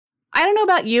I don't know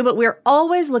about you, but we're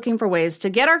always looking for ways to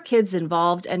get our kids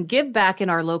involved and give back in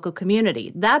our local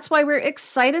community. That's why we're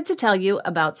excited to tell you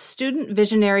about Student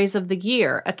Visionaries of the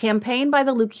Year, a campaign by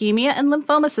the Leukemia and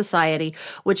Lymphoma Society,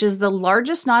 which is the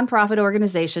largest nonprofit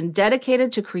organization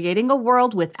dedicated to creating a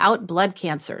world without blood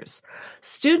cancers.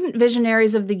 Student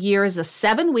Visionaries of the Year is a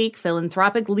 7-week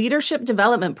philanthropic leadership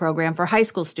development program for high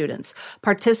school students.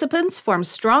 Participants form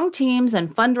strong teams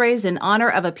and fundraise in honor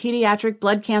of a pediatric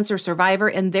blood cancer survivor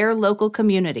in their local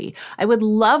community. I would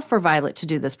love for Violet to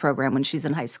do this program when she's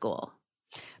in high school.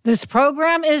 This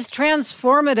program is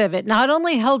transformative. It not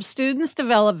only helps students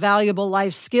develop valuable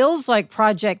life skills like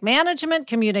project management,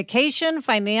 communication,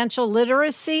 financial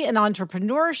literacy, and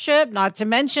entrepreneurship, not to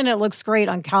mention it looks great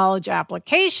on college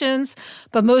applications,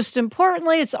 but most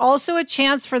importantly, it's also a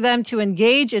chance for them to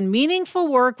engage in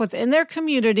meaningful work within their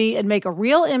community and make a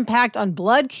real impact on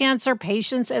blood cancer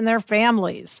patients and their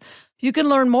families. You can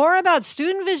learn more about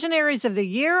Student Visionaries of the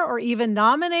Year or even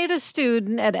nominate a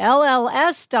student at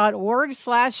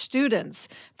lls.org/students.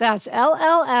 That's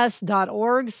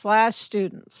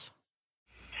lls.org/students.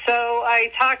 So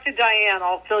I talked to Diane.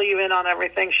 I'll fill you in on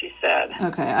everything she said.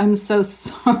 Okay, I'm so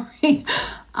sorry.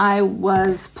 I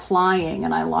was plying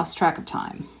and I lost track of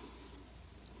time.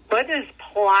 What is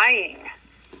plying?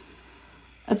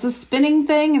 It's a spinning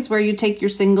thing. It's where you take your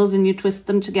singles and you twist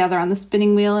them together on the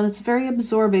spinning wheel, and it's very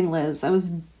absorbing, Liz. I was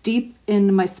deep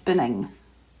in my spinning.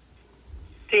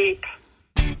 Deep.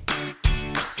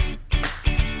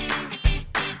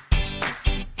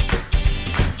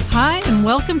 Hi, and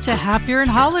welcome to Happier in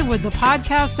Hollywood, the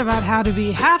podcast about how to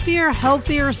be happier,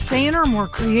 healthier, saner, more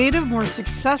creative, more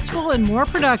successful, and more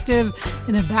productive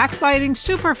in a backbiting,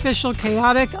 superficial,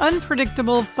 chaotic,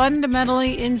 unpredictable,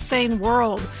 fundamentally insane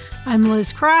world. I'm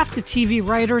Liz Craft, a TV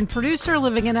writer and producer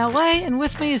living in LA, and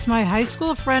with me is my high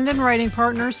school friend and writing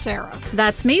partner, Sarah.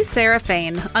 That's me, Sarah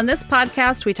Fain. On this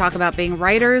podcast, we talk about being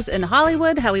writers in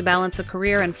Hollywood, how we balance a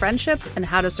career and friendship, and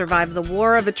how to survive the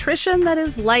war of attrition that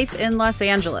is life in Los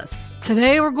Angeles.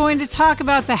 Today, we're going to talk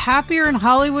about the Happier in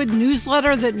Hollywood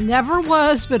newsletter that never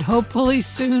was, but hopefully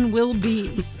soon will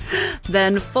be.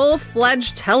 Then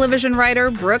full-fledged television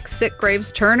writer Brooke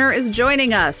Sitgraves Turner is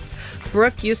joining us.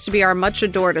 Brooke used to be our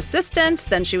much-adored assistant,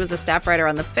 then she was a staff writer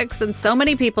on The Fix, and so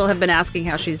many people have been asking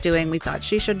how she's doing, we thought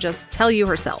she should just tell you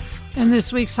herself. And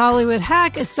this week's Hollywood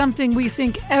hack is something we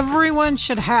think everyone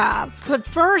should have. But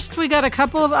first, we got a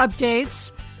couple of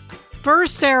updates.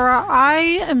 First, Sarah, I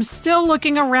am still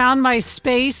looking around my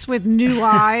space with new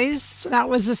eyes. That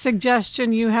was a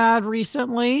suggestion you had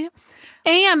recently.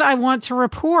 And I want to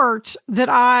report that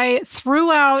I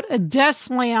threw out a desk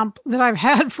lamp that I've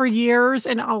had for years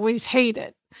and always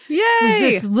hated. Yay! It was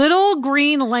this little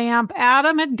green lamp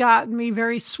Adam had gotten me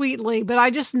very sweetly, but I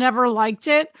just never liked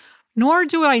it, nor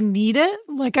do I need it.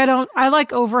 I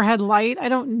like overhead light. I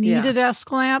don't need a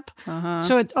desk lamp.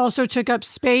 So it also took up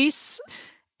space.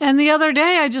 And the other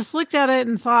day I just looked at it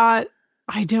and thought,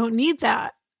 I don't need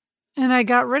that. And I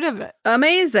got rid of it.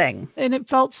 Amazing. And it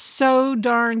felt so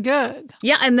darn good.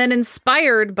 Yeah, and then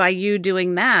inspired by you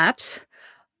doing that,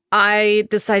 I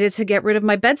decided to get rid of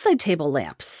my bedside table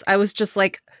lamps. I was just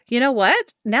like, you know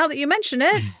what? Now that you mention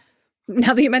it,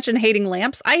 now that you mention hating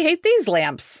lamps, I hate these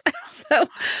lamps. So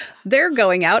they're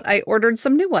going out. I ordered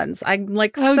some new ones. I'm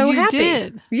so happy. You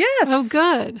did? Yes. Oh,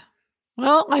 good.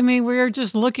 Well, I mean, we're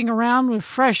just looking around with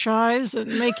fresh eyes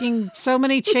and making so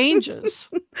many changes.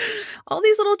 All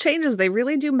these little changes, they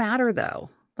really do matter, though.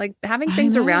 Like having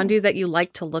things around you that you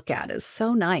like to look at is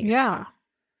so nice. Yeah.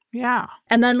 Yeah.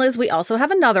 And then, Liz, we also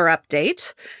have another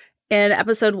update. In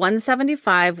episode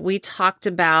 175, we talked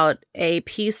about a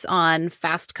piece on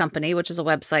Fast Company, which is a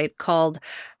website called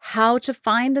How to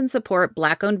Find and Support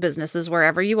Black-Owned Businesses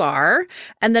Wherever You Are.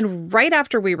 And then right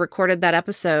after we recorded that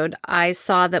episode, I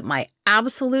saw that my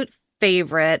absolute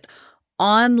favorite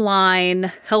online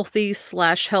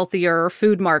healthy/healthier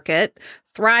food market,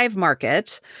 Thrive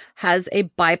Market, has a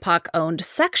BIPOC-owned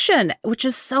section, which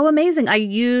is so amazing.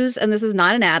 And this is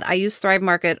not an ad, I use Thrive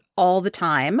Market all the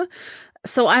time.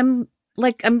 So I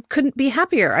couldn't be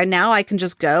happier. Now I can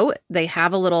just go. They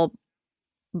have a little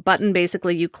button,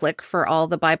 basically, you click for all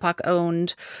the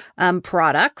BIPOC-owned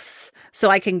products. So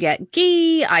I can get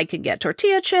ghee, I can get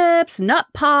tortilla chips, nut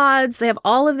pods. They have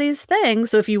all of these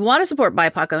things. So if you want to support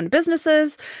BIPOC-owned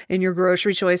businesses in your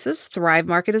grocery choices, Thrive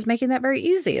Market is making that very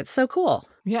easy. It's so cool.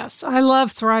 Yes, I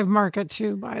love Thrive Market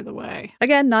too, by the way.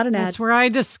 Again, not an ad. That's where I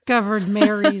discovered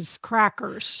Mary's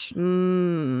crackers.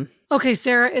 Okay,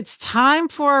 Sarah, it's time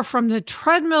for From the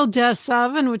Treadmill Desk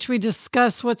Of, in which we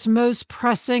discuss what's most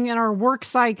pressing in our work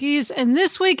psyches. And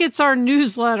this week it's our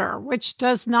newsletter, which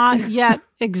does not yet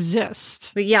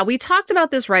exist. But yeah, we talked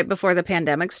about this right before the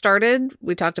pandemic started.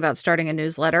 We talked about starting a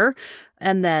newsletter,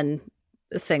 and then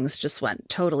things just went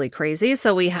totally crazy.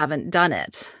 So we haven't done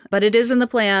it, but it is in the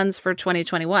plans for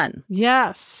 2021.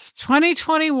 Yes,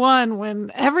 2021,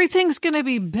 when everything's going to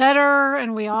be better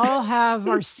and we all have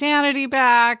our sanity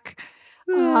back.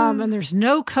 And there's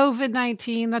no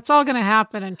COVID-19. That's all going to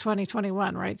happen in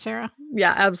 2021, right, Sarah?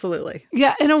 Yeah, absolutely.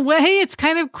 Yeah, in a way, it's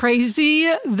kind of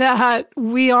crazy that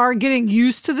we are getting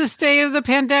used to the state of the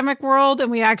pandemic world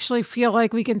and we actually feel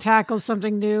like we can tackle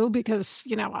something new because,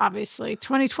 obviously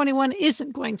 2021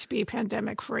 isn't going to be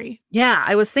pandemic free. Yeah,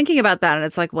 I was thinking about that and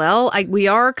it's like, well, we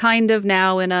are kind of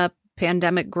now in a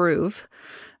pandemic groove,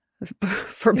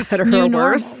 for better or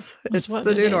worse. It's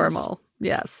the new normal.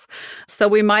 Yes. So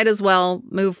we might as well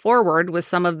move forward with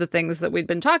some of the things that we've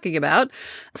been talking about.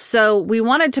 So we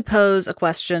wanted to pose a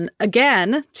question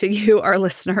again to you, our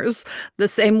listeners, the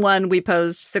same one we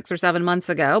posed 6 or 7 months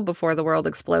ago before the world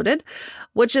exploded,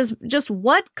 which is just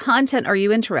what content are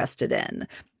you interested in?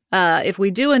 If we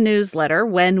do a newsletter,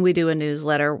 when we do a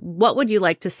newsletter, what would you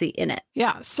like to see in it?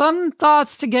 Yeah, some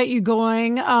thoughts to get you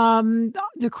going.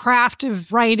 The craft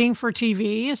of writing for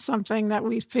TV is something that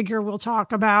we figure we'll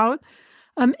talk about.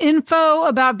 Info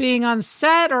about being on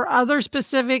set or other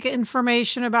specific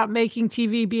information about making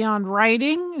TV beyond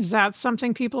writing. Is that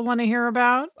something people want to hear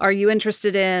about? Are you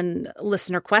interested in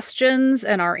listener questions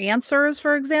and our answers,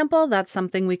 for example? That's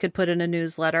something we could put in a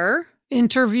newsletter.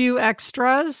 Interview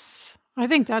extras. I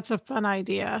think that's a fun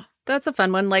idea. That's a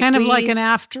fun one. Like an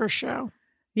after show.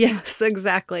 Yes,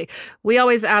 exactly. We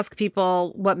always ask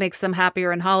people what makes them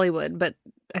happier in Hollywood, but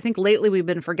I think lately we've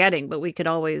been forgetting, but we could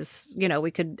always,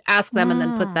 we could ask them and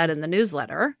then put that in the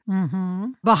newsletter.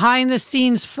 Mm-hmm. Behind the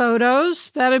scenes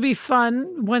photos. That'd be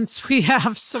fun once we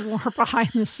have some more behind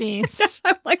the scenes.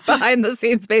 I'm like behind the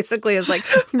scenes basically is like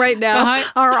right now. Behind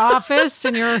our office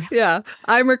and your Yeah.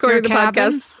 I'm recording the cabin.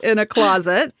 podcast in a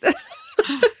closet.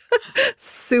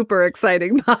 Super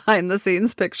exciting behind the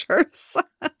scenes pictures.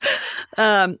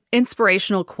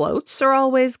 Inspirational quotes are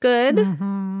always good.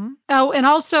 Mm-hmm. Oh, and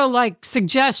also like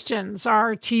suggestions,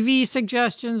 our TV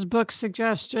suggestions, book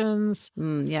suggestions.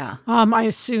 Yeah. I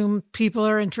assume people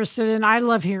are interested in. I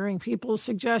love hearing people's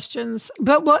suggestions.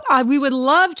 But what we would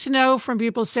love to know from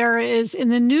people, Sarah, is in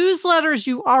the newsletters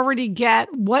you already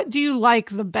get, what do you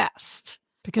like the best?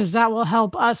 Because that will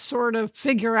help us sort of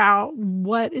figure out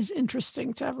what is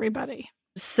interesting to everybody.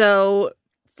 So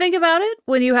think about it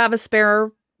when you have a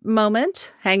spare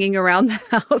moment hanging around the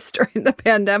house during the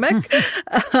pandemic.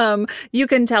 You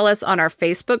can tell us on our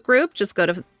Facebook group. Just go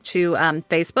to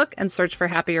Facebook and search for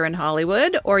Happier in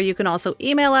Hollywood, or you can also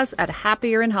email us at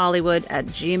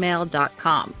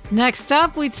happierinhollywood@gmail.com. Next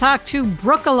up, we talk to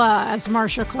Brookala, as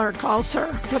Marcia Clark calls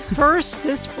her. But first,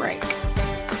 this break.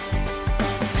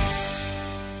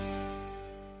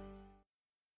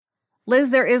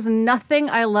 Liz, there is nothing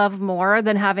I love more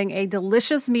than having a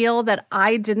delicious meal that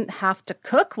I didn't have to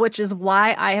cook, which is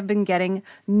why I have been getting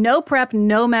no prep,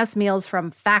 no mess meals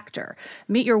from Factor.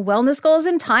 Meet your wellness goals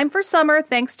in time for summer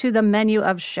thanks to the menu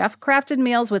of chef-crafted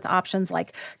meals with options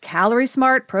like Calorie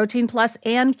Smart, Protein Plus,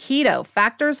 and Keto.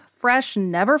 Factor's fresh,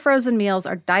 never frozen meals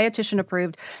are dietitian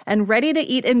approved and ready to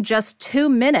eat in just 2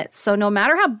 minutes. So no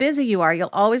matter how busy you are, you'll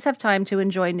always have time to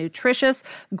enjoy nutritious,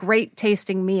 great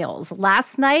tasting meals.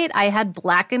 Last night, I had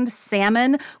blackened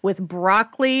salmon with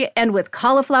broccoli and with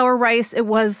cauliflower rice. It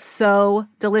was so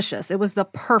delicious. It was the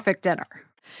perfect dinner.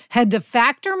 Head to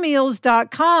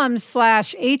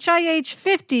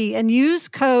factormeals.com/HIH50 and use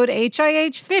code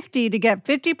HIH50 to get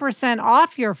 50%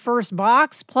 off your first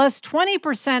box plus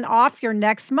 20% off your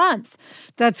next month.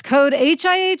 That's code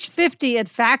HIH50 at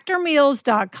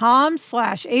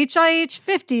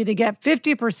factormeals.com/HIH50 to get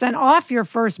 50% off your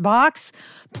first box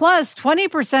plus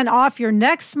 20% off your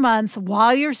next month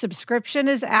while your subscription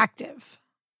is active.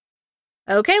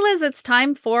 Okay, Liz, it's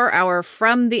time for our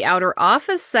From the Outer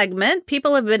Office segment.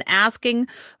 People have been asking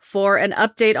for an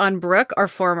update on Brooke, our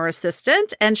former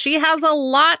assistant, and she has a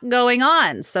lot going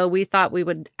on. So we thought we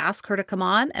would ask her to come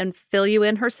on and fill you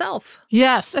in herself.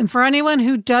 Yes, and for anyone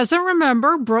who doesn't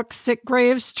remember, Brooke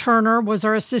Sitgraves Turner was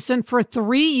our assistant for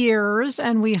 3 years,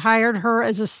 and we hired her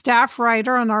as a staff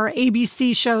writer on our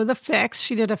ABC show, The Fix.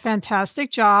 She did a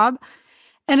fantastic job.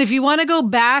 And if you want to go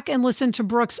back and listen to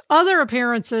Brooke's other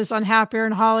appearances on Happier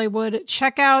in Hollywood,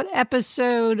 check out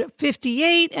episode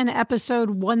 58 and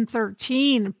episode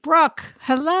 113. Brooke,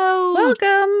 hello.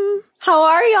 Welcome. How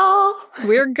are y'all?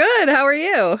 We're good. How are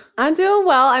you? I'm doing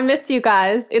well. I miss you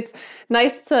guys. It's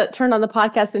nice to turn on the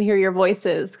podcast and hear your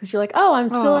voices because you're like, oh, I'm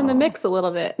still in the mix a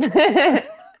little bit.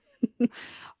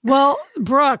 Well,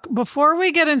 Brooke, before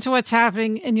we get into what's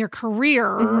happening in your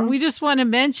career, we just want to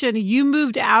mention you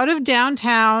moved out of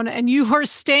downtown and you are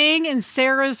staying in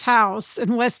Sarah's house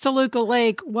in West Toluca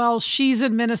Lake while she's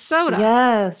in Minnesota.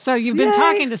 Yes. So you've been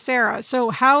talking to Sarah.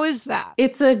 So how is that?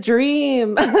 It's a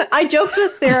dream. I joked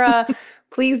with Sarah,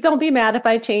 please don't be mad if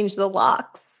I change the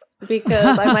locks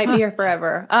because I might be here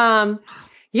forever.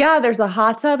 Yeah, there's a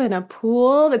hot tub and a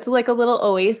pool. It's like a little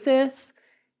oasis.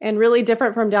 And really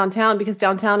different from downtown because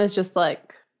downtown is just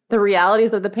like the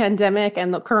realities of the pandemic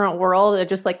and the current world are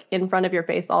just like in front of your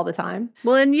face all the time.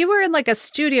 Well, and you were in like a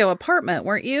studio apartment,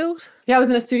 weren't you? Yeah, I was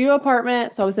in a studio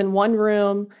apartment. So I was in one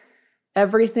room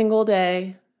every single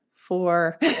day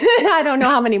for, I don't know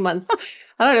how many months.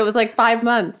 I don't know. It was like 5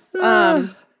 months.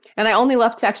 And I only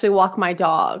left to actually walk my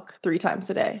dog 3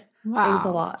 times a day. Wow. It was a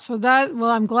lot. So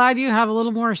I'm glad you have a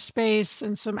little more space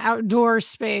and some outdoor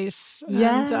space.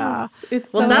 Yes. And,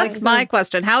 well, that's my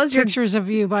question. How is your pictures of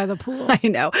you by the pool? I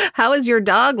know. How is your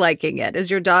dog liking it?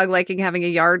 Is your dog liking having a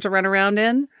yard to run around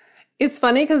in? It's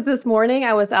funny because this morning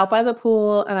I was out by the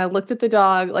pool and I looked at the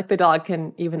dog, like the dog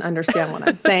can even understand what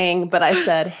I'm saying. But I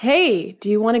said, hey, do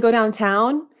you want to go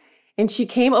downtown? And she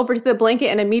came over to the blanket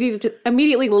and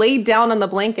immediately laid down on the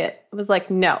blanket. I was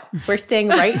like, no, we're staying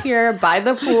right here by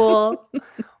the pool.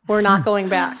 We're not going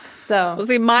back. So, well,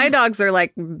 see, my dogs are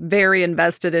like very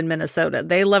invested in Minnesota.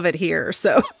 They love it here.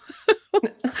 So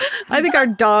I think our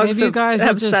dogs Maybe you guys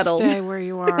have just settled. Stay where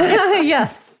you are.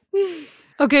 Yes.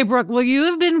 Okay, Brooke, well, you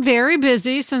have been very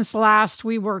busy since last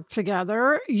we worked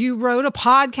together. You wrote a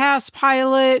podcast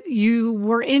pilot. You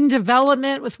were in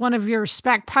development with one of your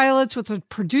spec pilots with a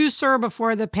producer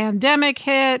before the pandemic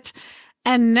hit.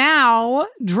 And now,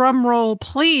 drum roll,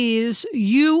 please,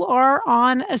 you are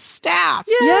on a staff.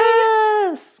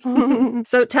 Yes.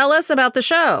 So tell us about the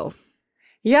show.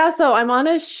 Yeah, so I'm on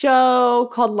a show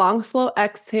called Long Slow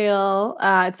Exhale.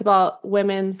 It's about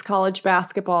women's college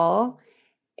basketball.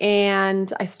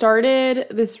 And I started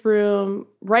this room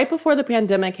right before the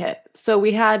pandemic hit. So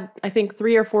we had, I think,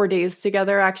 3 or 4 days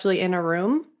together actually in a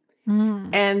room.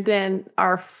 And then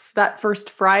that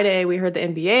first Friday, we heard the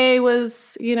NBA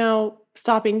was,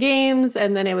 stopping games.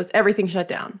 And then everything shut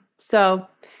down. So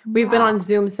we've been on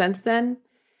Zoom since then.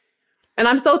 And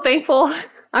I'm so thankful.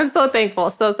 I'm so thankful.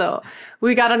 So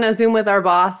we got on a Zoom with our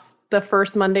boss the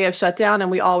first Monday of shutdown, and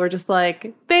we all were just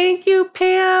like, thank you,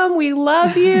 Pam. We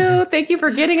love you. Thank you for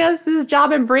getting us this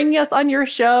job and bringing us on your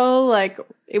show. Like,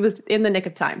 it was in the nick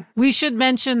of time. We should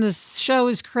mention this show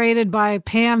is created by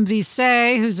Pam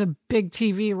Visay, who's a big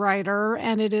TV writer,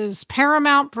 and it is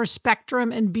Paramount for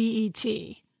Spectrum and BET.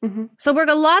 So, Brooke,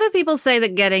 a lot of people say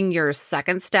that getting your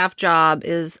second staff job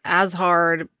is as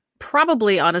hard,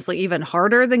 probably, honestly, even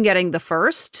harder than getting the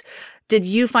first. Did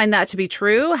you find that to be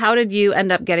true? How did you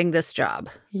end up getting this job?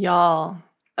 Y'all.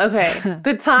 Okay.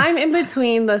 The time in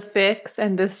between the fix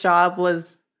and this job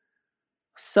was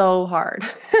so hard.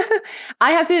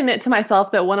 I have to admit to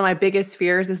myself that one of my biggest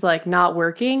fears is like not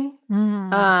working.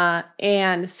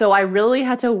 And so I really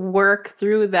had to work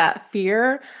through that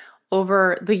fear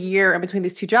over the year in between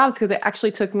these 2 jobs because it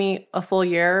actually took me a full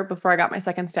year before I got my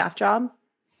second staff job.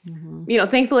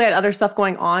 Thankfully I had other stuff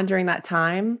going on during that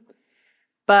time.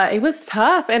 But it was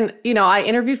tough. And, I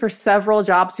interviewed for several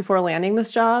jobs before landing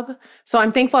this job. So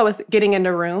I'm thankful I was getting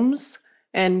into rooms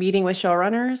and meeting with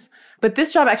showrunners. But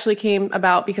this job actually came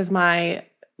about because my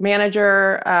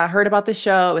manager heard about the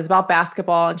show. It was about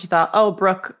basketball. And she thought, oh,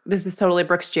 Brooke, this is totally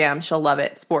Brooke's jam. She'll love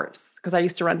it. Sports. Because I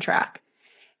used to run track.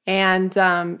 And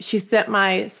she sent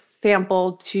my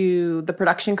sample to the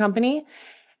production company.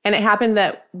 And it happened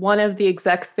that one of the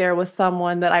execs there was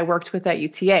someone that I worked with at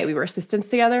UTA. We were assistants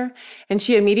together. And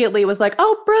she immediately was like,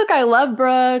 oh, Brooke, I love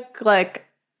Brooke. Like,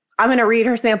 I'm going to read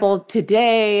her sample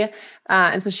today.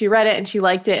 And so she read it and she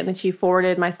liked it. And then she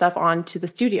forwarded my stuff on to the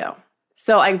studio.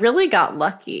 So I really got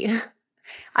lucky.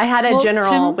 I had a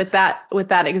general with that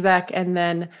exec. And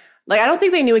then I don't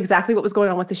think they knew exactly what was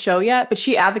going on with the show yet, but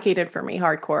she advocated for me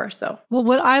hardcore. So, well,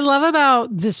 what I love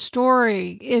about this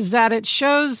story is that it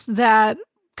shows that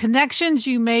connections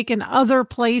you make in other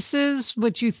places,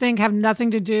 which you think have nothing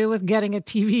to do with getting a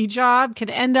TV job, can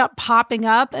end up popping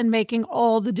up and making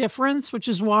all the difference, which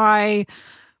is why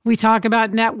we talk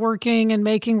about networking and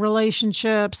making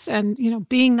relationships and,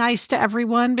 being nice to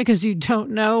everyone because you don't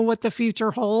know what the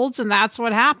future holds. And that's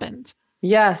what happened.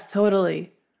 Yes,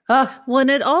 totally. Well, and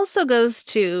it also goes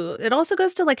to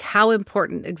like how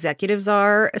important executives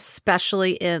are,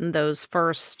 especially in those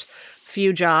first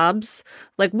few jobs.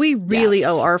 Like we really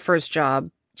owe our first job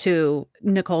to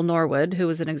Nicole Norwood, who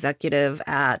was an executive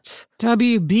at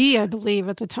WB, I believe,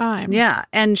 at the time. Yeah.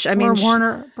 And or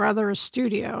Warner Brothers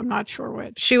Studio. I'm not sure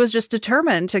which. She was just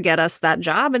determined to get us that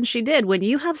job, and she did. When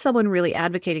you have someone really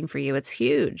advocating for you, it's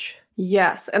huge.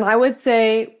 Yes. And I would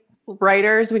say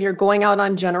writers, when you're going out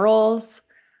on generals,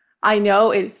 I know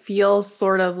it feels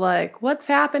sort of like, what's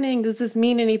happening? Does this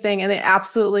mean anything? And it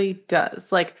absolutely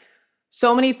does. Like,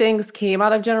 so many things came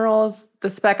out of generals. The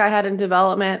spec I had in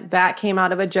development, that came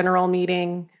out of a general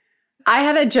meeting. I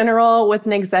had a general with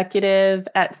an executive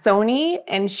at Sony,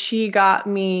 and she got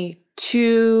me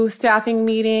 2 staffing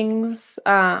meetings.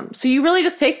 So you really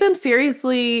just take them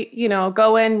seriously,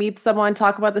 go in, meet someone,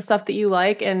 talk about the stuff that you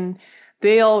like, and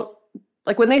they'll,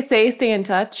 like when they say stay in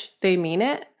touch, they mean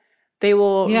it. They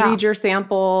will read your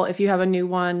sample. If you have a new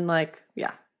one,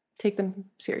 take them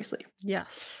seriously.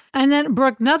 Yes. And then,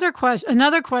 Brooke, another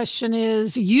question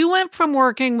is, you went from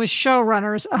working with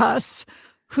showrunners, us,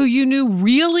 who you knew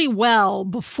really well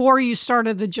before you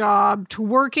started the job, to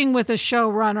working with a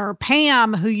showrunner,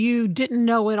 Pam, who you didn't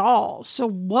know at all. So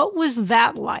what was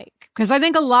that like? Because I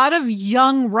think a lot of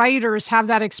young writers have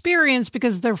that experience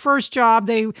because their first job,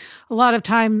 they a lot of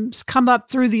times come up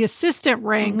through the assistant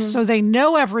ranks, so they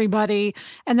know everybody.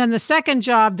 And then the second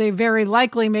job, they very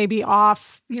likely may be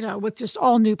off, with just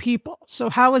all new people. So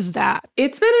how is that?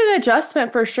 It's been an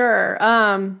adjustment for sure.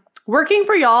 Working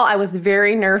for y'all, I was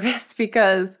very nervous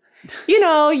because,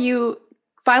 you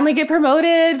finally get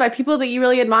promoted by people that you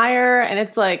really admire. And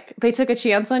it's like they took a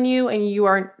chance on you and you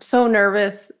are so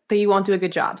nervous that you won't do a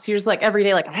good job. So you're just like every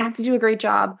day, like, I have to do a great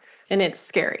job. And it's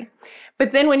scary.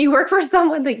 But then when you work for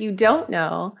someone that you don't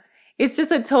know, it's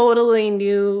just a totally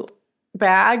new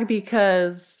bag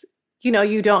because,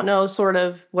 you don't know sort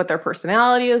of what their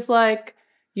personality is like.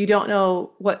 You don't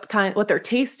know what their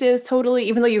taste is totally,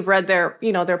 even though you've read their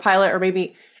pilot or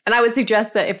maybe, and I would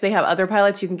suggest that if they have other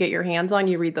pilots you can get your hands on,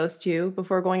 you read those too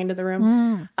before going into the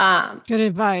room. Good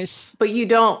advice. But you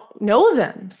don't know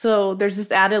them. So there's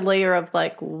this added layer of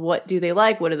like, what do they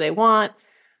like? What do they want?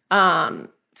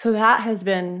 So that has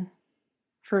been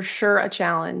for sure a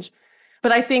challenge.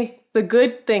 But I think the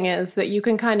good thing is that you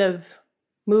can kind of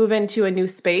move into a new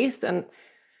space. And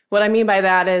what I mean by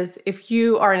that is if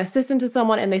you are an assistant to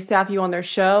someone and they staff you on their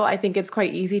show, I think it's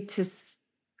quite easy to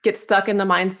get stuck in the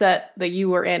mindset that you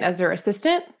were in as their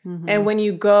assistant. And when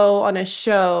you go on a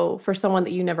show for someone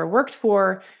that you never worked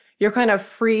for, you're kind of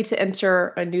free to enter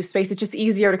a new space. It's just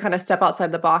easier to kind of step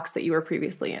outside the box that you were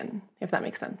previously in, if that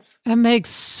makes sense. That makes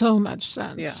so much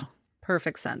sense. Yeah.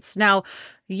 Perfect sense. Now,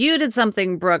 you did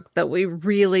something, Brooke, that we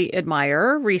really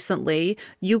admire recently.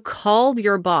 You called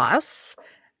your boss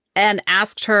and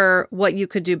asked her what you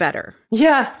could do better.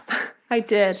 Yes, I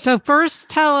did. So first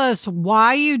tell us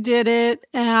why you did it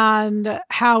and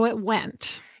how it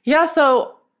went. Yeah,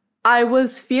 so I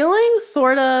was feeling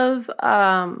sort of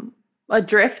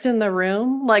adrift in the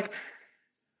room. Like,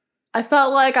 I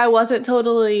felt like I wasn't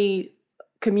totally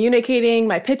communicating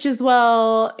my pitches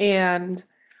well. And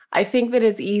I think that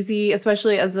it's easy,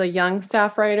 especially as a young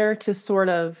staff writer, to sort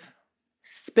of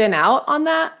spin out on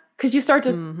that. Because you start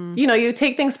to, you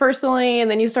take things personally and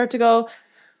then you start to go,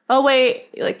 oh, wait,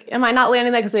 like, am I not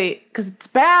landing that because it's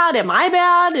bad? Am I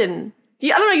bad? And I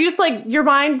don't know, you just like, your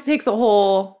mind takes a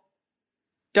whole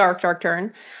dark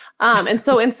turn. And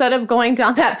so instead of going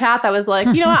down that path, I was like,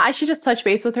 you know what, I should just touch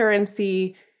base with her and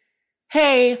see,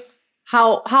 hey,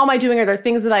 how am I doing? Are there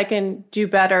things that I can do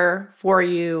better for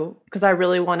you? Because I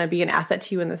really want to be an asset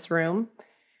to you in this room.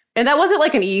 And that wasn't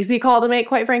like an easy call to make,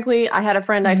 quite frankly. I had a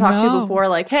friend I talked to before,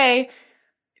 like, hey,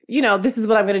 this is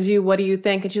what I'm going to do. What do you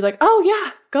think? And she's like, oh,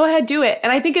 yeah, go ahead, do it.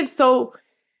 And I think it's so,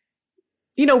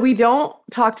 we don't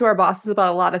talk to our bosses about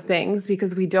a lot of things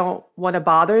because we don't want to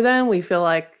bother them. We feel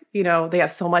like, they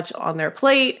have so much on their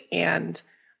plate and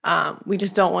we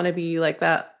just don't want to be like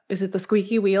that. Is it the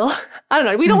squeaky wheel? I don't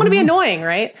know. We don't want to be annoying,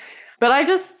 right? But I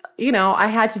just, I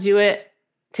had to do it.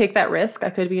 Take that risk. I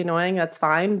could be annoying. That's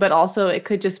fine. But also it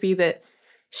could just be that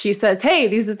she says, hey,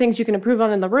 these are the things you can improve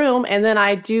on in the room. And then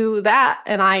I do that.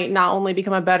 And I not only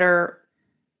become a better,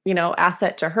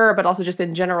 asset to her, but also just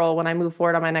in general, when I move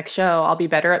forward on my next show, I'll be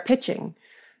better at pitching.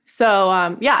 So,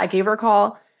 I gave her a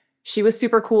call. She was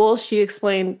super cool. She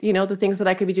explained, the things that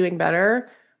I could be doing better,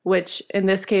 which in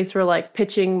this case were like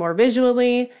pitching more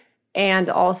visually. And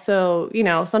also,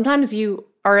 sometimes you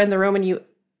are in the room and you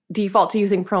default to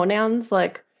using pronouns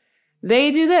like they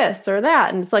do this or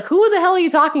that. And it's like, who the hell are you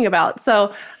talking about?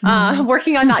 So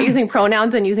working on not using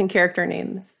pronouns and using character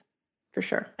names. for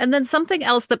sure. And then something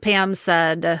else that Pam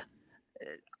said,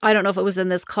 I don't know if it was in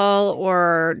this call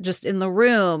or just in the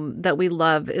room, that we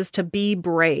love is to be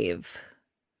brave.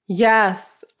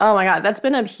 Yes. Oh my God. That's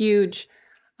been a huge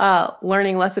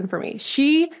learning lesson for me.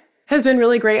 She has been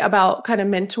really great about kind of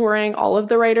mentoring all of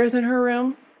the writers in her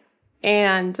room.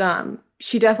 And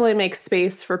she definitely makes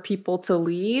space for people to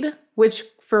lead, which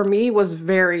for me was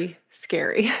very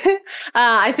scary.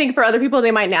 I think for other people,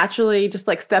 they might naturally just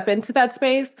like step into that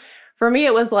space. For me,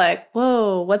 it was like,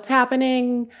 whoa, what's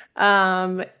happening?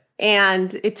 And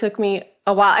it took me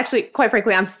a while. Actually, quite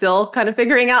frankly, I'm still kind of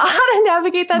figuring out how to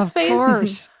navigate that space. Of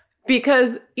course.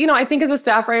 Because, I think as a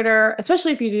staff writer,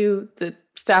 especially if you do the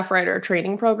staff writer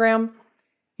training program,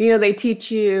 they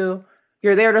teach you,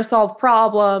 you're there to solve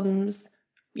problems,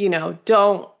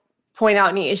 don't point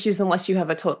out any issues unless you have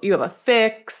a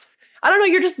fix. I don't know,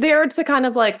 you're just there to kind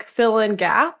of like fill in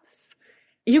gaps.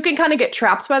 You can kind of get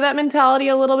trapped by that mentality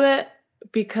a little bit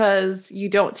because you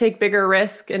don't take bigger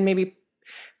risk and maybe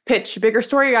pitch bigger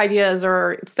story ideas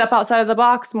or step outside of the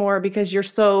box more because you're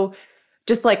so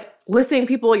just like listening to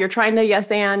people, you're trying to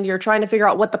you're trying to figure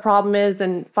out what the problem is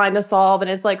and find a solve.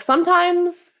 And it's like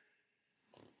sometimes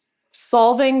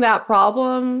solving that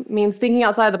problem means thinking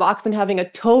outside of the box and having a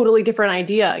totally different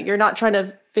idea. You're not trying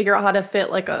to figure out how to fit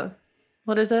like a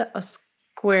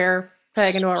square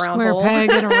peg into a round hole. Square peg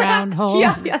in a round hole.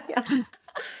 Yeah.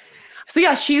 So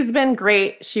yeah, she's been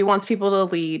great. She wants people to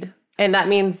lead. And that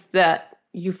means that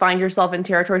you find yourself in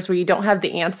territories where you don't have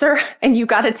the answer and you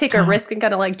got to take a risk and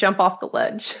kind of like jump off the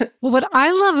ledge. Well, what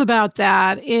I love about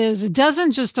that is it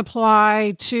doesn't just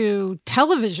apply to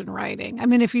television writing. I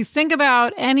mean, if you think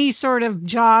about any sort of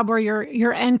job where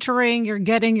you're entering, you're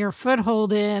getting your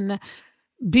foothold in,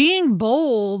 being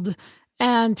bold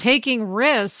and taking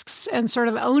risks and sort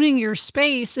of owning your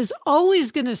space is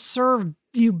always going to serve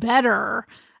you better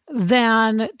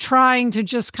than trying to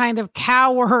just kind of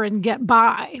cower and get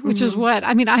by, which is what,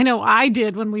 I know I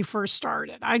did when we first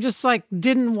started. I just like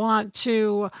didn't want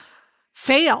to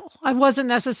fail. I wasn't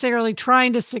necessarily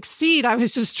trying to succeed. I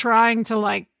was just trying to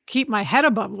like keep my head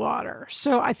above water.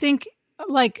 So I think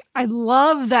like, I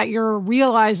love that you're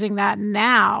realizing that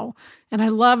now. And I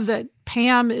love that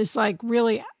Pam is like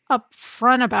really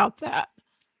upfront about that.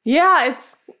 Yeah,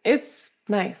 it's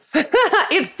nice.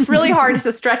 It's really hard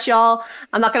to stretch, y'all.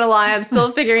 I'm not going to lie. I'm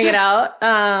still figuring it out.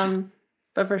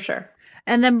 But for sure.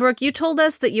 And then, Brooke, you told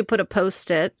us that you put a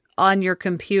Post-it on your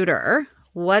computer.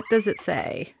 What does it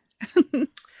say?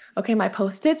 Okay, my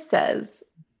Post-it says,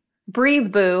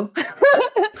 breathe, boo.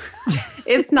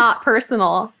 It's not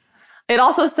personal. It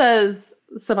also says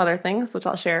some other things, which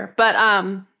I'll share. But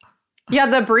yeah,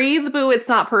 the breathe, boo, it's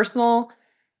not personal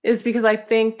is because I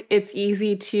think it's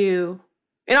easy to...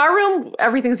 In our room,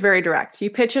 everything's very direct. You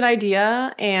pitch an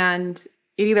idea and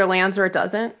it either lands or it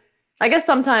doesn't. I guess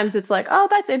sometimes it's like, oh,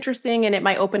 that's interesting, and it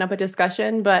might open up a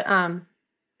discussion. But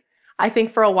I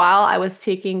think for a while I was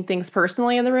taking things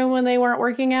personally in the room when they weren't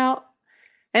working out.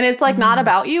 And it's like not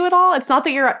about you at all. It's not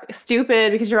that you're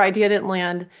stupid because your idea didn't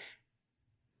land.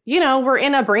 We're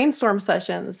in a brainstorm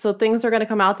session, so things are going to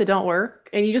come out that don't work.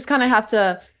 And you just kind of have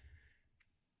to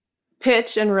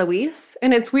pitch and release.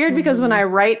 And it's weird because when I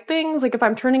write things, like if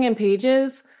I'm turning in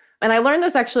pages, and I learned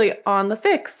this actually on The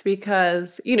Fix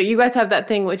because, you guys have that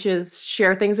thing, which is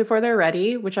share things before they're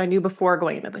ready, which I knew before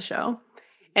going into the show.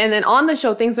 And then on the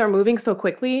show, things are moving so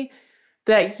quickly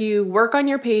that you work on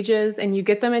your pages and you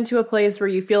get them into a place where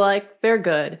you feel like they're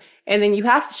good. And then you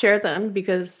have to share them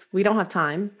because we don't have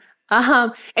time.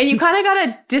 And you kind of got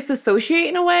to disassociate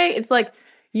in a way. It's like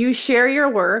you share your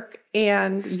work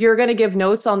and you're going to give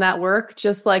notes on that work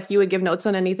just like you would give notes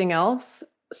on anything else.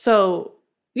 So,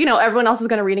 everyone else is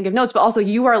going to read and give notes, but also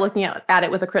you are looking at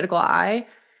it with a critical eye.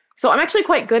 So I'm actually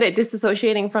quite good at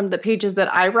disassociating from the pages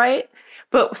that I write.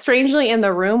 But strangely, in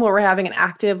the room where we're having an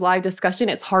active live discussion,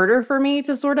 it's harder for me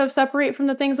to sort of separate from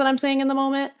the things that I'm saying in the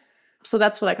moment. So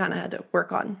that's what I kind of had to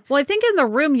work on. Well, I think in the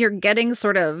room, you're getting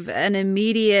sort of an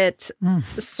immediate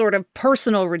sort of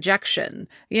personal rejection.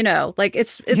 Like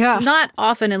it's not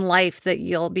often in life that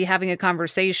you'll be having a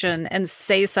conversation and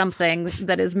say something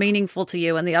that is meaningful to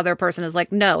you. And the other person is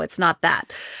like, no, it's not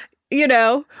that,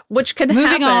 which can happen.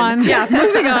 Moving on. Yeah,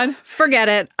 moving on. Forget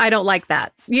it. I don't like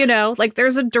that. Like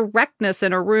there's a directness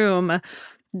in a room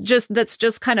that's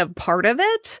just kind of part of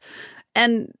it.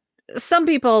 And some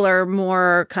people are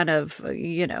more kind of,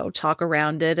 talk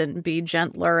around it and be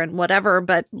gentler and whatever.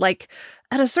 But like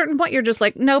at a certain point, you're just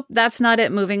like, nope, that's not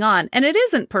it. Moving on. And it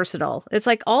isn't personal. It's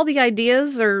like all the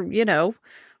ideas are,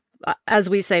 as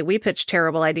we say, we pitch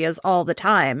terrible ideas all the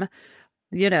time.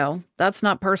 That's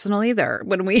not personal either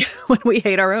when we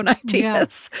hate our own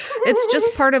ideas. Yeah. It's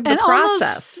just part of the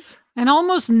process. And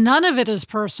almost none of it is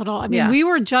personal. I mean, Yeah. we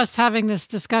were just having this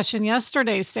discussion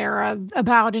yesterday, Sarah,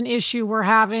 about an issue we're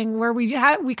having where we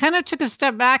kind of took a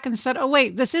step back and said, oh,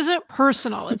 wait, this isn't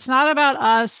personal. It's not about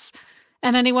us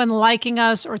and anyone liking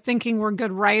us or thinking we're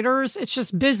good writers. It's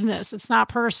just business. It's not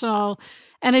personal.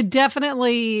 And it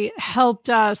definitely helped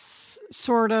us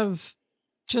sort of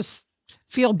just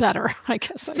feel better, I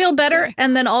guess. Feel better.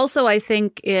 And then also, I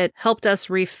think it helped us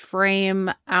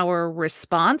reframe our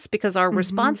response because our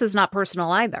response is not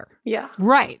personal either. Yeah.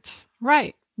 Right.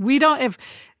 We don't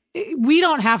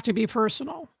have to be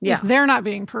personal if they're not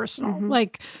being personal.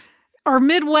 Like our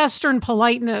Midwestern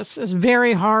politeness is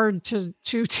very hard to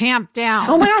tamp down.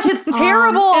 Oh my gosh, it's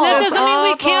terrible. And it doesn't mean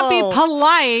we can't be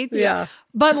polite. Yeah.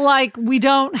 But like we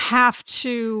don't have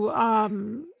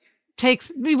to take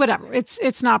whatever.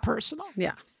 It's not personal.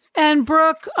 Yeah. And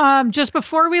Brooke, just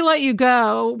before we let you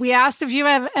go, we asked if you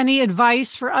have any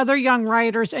advice for other young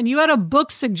writers, and you had a book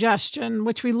suggestion,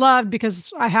 which we loved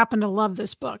because I happen to love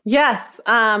this book. Yes.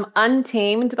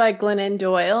 Untamed by Glennon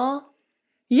Doyle.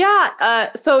 Yeah.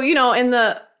 So, in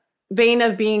the vein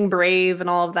of being brave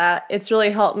and all of that, it's really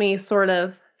helped me sort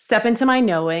of step into my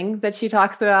knowing that she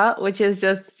talks about, which is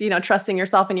just, trusting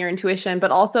yourself and your intuition. But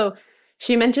also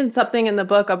she mentioned something in the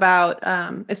book about,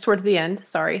 it's towards the end,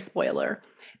 sorry, spoiler,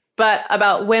 but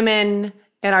about women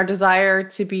and our desire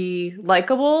to be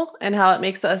likable and how it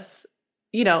makes us,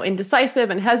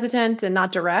 indecisive and hesitant and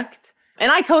not direct.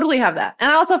 And I totally have that. And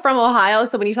I'm also from Ohio.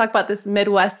 So when you talk about this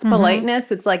Midwest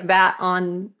politeness, it's like that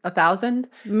on 1,000.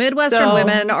 Midwestern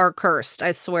women are cursed.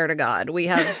 I swear to God. We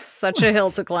have such a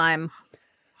hill to climb.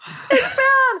 It's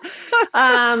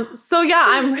bad. So yeah,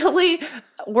 I'm really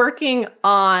working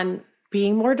on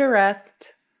being more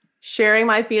direct, sharing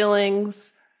my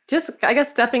feelings, just, I guess,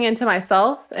 stepping into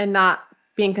myself and not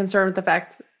being concerned with the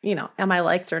fact, am I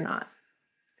liked or not?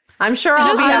 I'm sure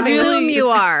I'll just be assume you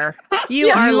are. You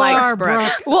are liked,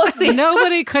 Brooke. We'll see.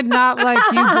 Nobody could not like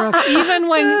you, Brooke.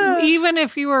 Even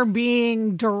if you were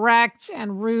being direct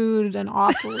and rude and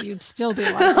awful, you'd still be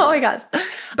liked. Oh my gosh.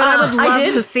 But I would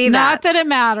love to see that. Not that it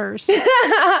matters.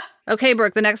 Okay,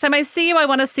 Brooke, the next time I see you, I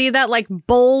want to see that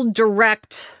bold,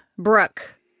 direct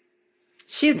Brooke.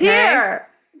 She's here.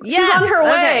 Yes. She's on her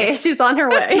way. She's on her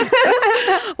way.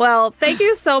 Well, thank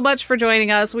you so much for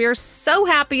joining us. We are so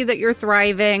happy that you're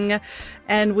thriving,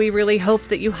 and we really hope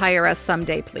that you hire us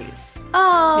someday, please.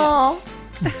 Oh.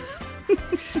 Yes.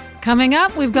 Coming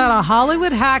up, we've got a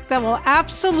Hollywood hack that will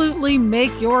absolutely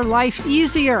make your life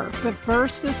easier. But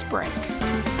first, this break.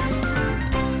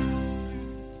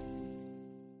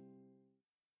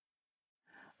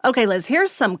 Okay, Liz,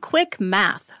 here's some quick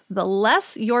math. The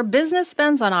less your business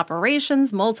spends on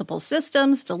operations, multiple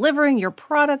systems, delivering your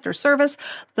product or service,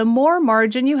 the more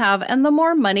margin you have and the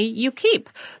more money you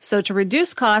keep. So to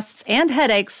reduce costs and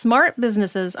headaches, smart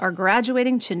businesses are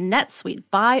graduating to NetSuite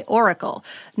by Oracle.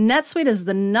 NetSuite is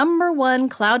the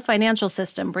 #1 cloud financial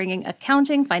system, bringing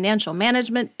accounting, financial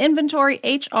management, inventory,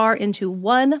 HR into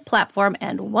one platform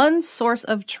and one source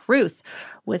of truth.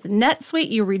 With NetSuite,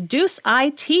 you reduce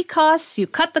IT costs, you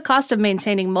cut the cost of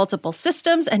maintaining multiple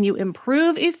systems, and you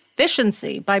improve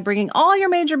efficiency by bringing all your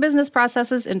major business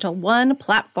processes into one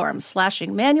platform,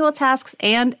 slashing manual tasks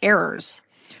and errors.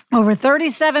 Over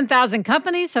 37,000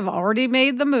 companies have already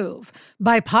made the move.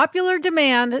 By popular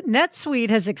demand, NetSuite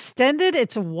has extended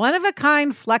its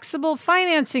one-of-a-kind flexible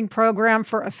financing program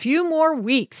for a few more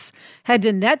weeks. Head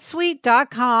to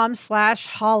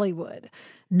netsuite.com/Hollywood.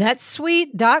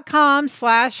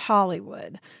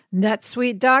 netsuite.com/Hollywood.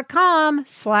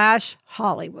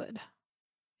 netsuite.com/Hollywood.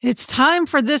 It's time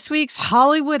for this week's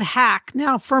Hollywood hack.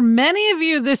 Now, for many of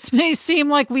you, this may seem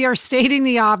like we are stating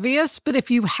the obvious, but if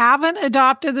you haven't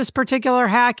adopted this particular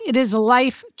hack, it is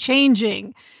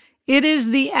life-changing. It is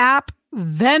the app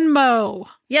Venmo.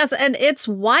 Yes, and it's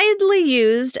widely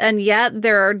used, and yet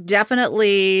there are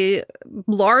definitely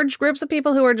large groups of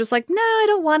people who are just like, no, I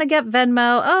don't want to get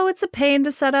Venmo. Oh, it's a pain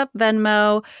to set up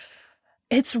Venmo.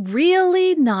 It's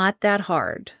really not that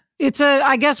hard.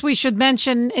 I guess we should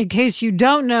mention, in case you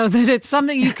don't know, that it's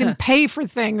something you can pay for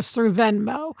things through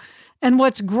Venmo. And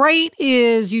what's great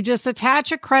is you just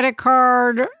attach a credit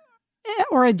card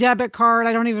or a debit card.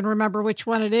 I don't even remember which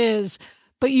one it is,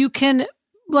 but you can,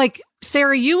 like,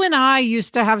 Sarah, you and I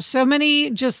used to have so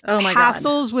many just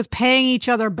hassles with paying each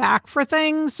other back for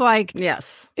things. Like,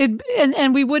 yes,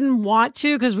 and we wouldn't want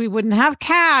to because we wouldn't have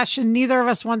cash, and neither of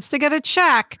us wants to get a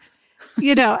check,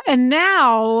 and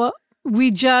now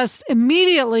we just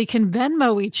immediately can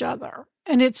Venmo each other.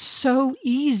 And it's so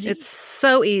easy. It's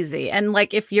so easy. And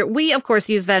like we of course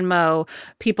use Venmo.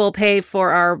 People pay for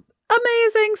our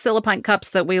amazing Silipint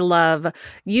cups that we love,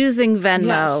 using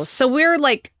Venmo. Yes. So we're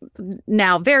like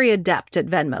now very adept at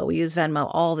Venmo. We use Venmo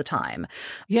all the time.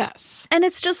 Yes. And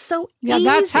it's just so Yeah, easy.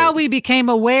 that's how we became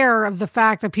aware of the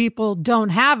fact that people don't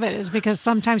have it, is because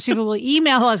sometimes people will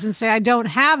email us and say, I don't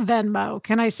have Venmo.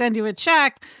 Can I send you a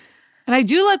check? And I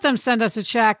do let them send us a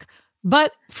check.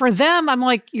 But for them, I'm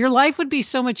like, your life would be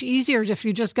so much easier if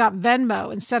you just got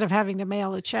Venmo instead of having to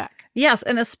mail a check. Yes.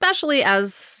 And especially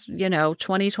as,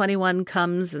 2021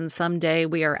 comes and someday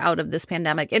we are out of this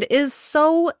pandemic, it is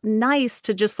so nice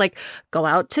to just like go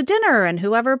out to dinner and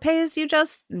whoever pays you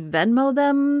just Venmo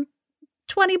them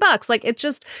 $20. Like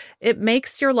it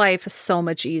makes your life so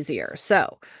much easier.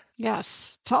 So,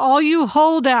 yes, to all you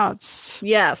holdouts.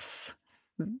 yes.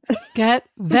 Get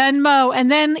Venmo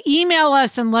and then email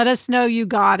us and let us know you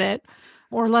got it,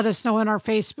 or let us know in our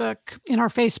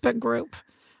Facebook group.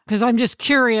 Because I'm just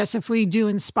curious if we do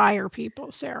inspire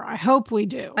people, Sarah. I hope we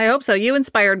do. I hope so. You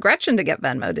inspired Gretchen to get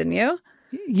Venmo, didn't you?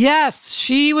 Yes,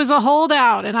 she was a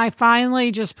holdout, and I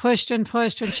finally just pushed and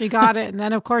she got it. And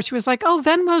then, of course, she was like, oh,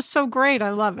 Venmo's so great.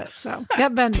 I love it. So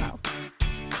get Venmo.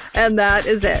 And that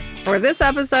is it for this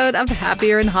episode of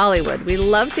Happier in Hollywood. We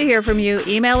love to hear from you.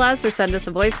 Email us or send us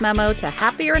a voice memo to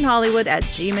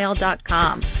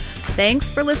happierinhollywood@gmail.com. Thanks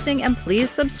for listening, and please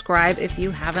subscribe if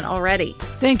you haven't already.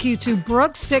 Thank you to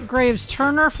Brooke Sitgraves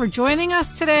Turner for joining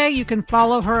us today. You can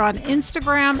follow her on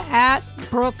Instagram at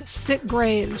Brooke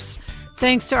Sitgraves.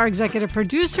 Thanks to our executive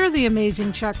producer, the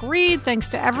amazing Chuck Reed. Thanks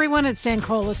to everyone at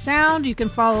Sankola Sound. You can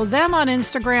follow them on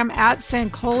Instagram at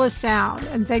Sankola Sound.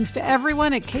 And thanks to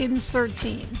everyone at Cadence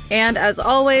 13. And as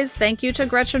always, thank you to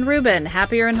Gretchen Rubin.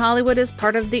 Happier in Hollywood is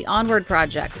part of the Onward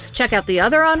Project. Check out the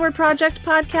other Onward Project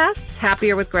podcasts,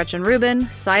 Happier with Gretchen Rubin,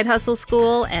 Side Hustle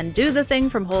School, and Do the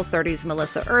Thing from Whole30's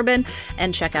Melissa Urban.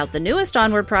 And check out the newest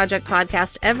Onward Project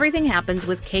podcast, Everything Happens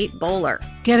with Kate Bowler.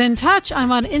 Get in touch.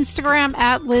 I'm on Instagram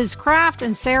at Liz Craft,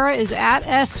 and Sarah is at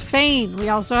S. Fain. We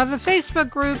also have a Facebook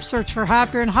group. Search for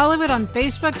Happier in Hollywood on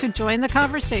Facebook to join the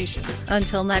conversation.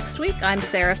 Until next week, I'm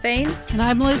Sarah Fain. And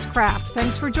I'm Liz Craft.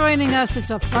 Thanks for joining us.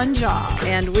 It's a fun job.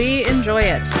 And we enjoy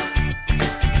it.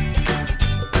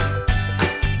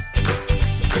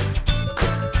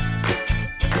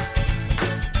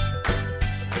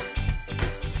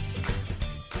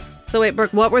 So wait,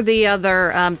 Brooke, what were the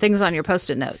other things on your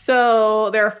Post-it note? So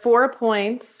there are 4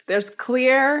 points. There's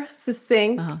clear,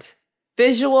 succinct,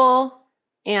 visual,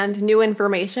 and new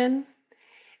information.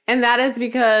 And that is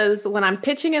because when I'm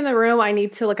pitching in the room, I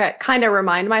need to kind of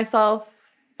remind myself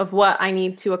of what I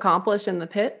need to accomplish in the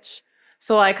pitch.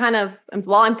 So I kind of,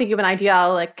 while I'm thinking of an idea,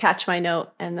 I'll catch my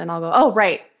note and then I'll go, oh,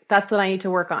 right, that's what I need to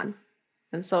work on.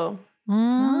 And so.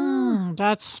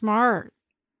 That's smart.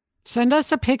 Send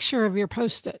us a picture of your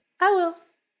Post-it. I will.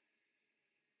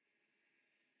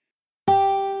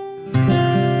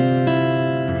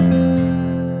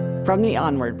 From the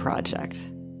Onward Project.